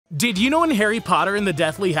Did you know in Harry Potter and the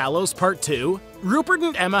Deathly Hallows Part 2, Rupert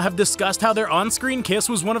and Emma have discussed how their on-screen kiss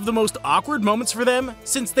was one of the most awkward moments for them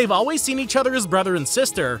since they've always seen each other as brother and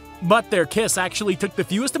sister, but their kiss actually took the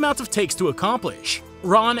fewest amount of takes to accomplish.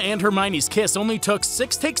 Ron and Hermione's kiss only took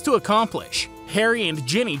 6 takes to accomplish. Harry and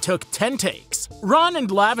Ginny took 10 takes. Ron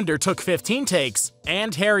and Lavender took 15 takes,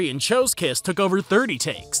 and Harry and Cho's kiss took over 30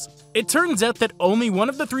 takes. It turns out that only one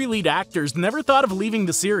of the 3 lead actors never thought of leaving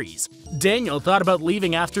the series. Daniel thought about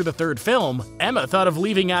leaving after the 3rd film, Emma thought of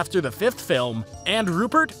leaving after the 5th film, and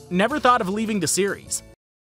Rupert never thought of leaving the series.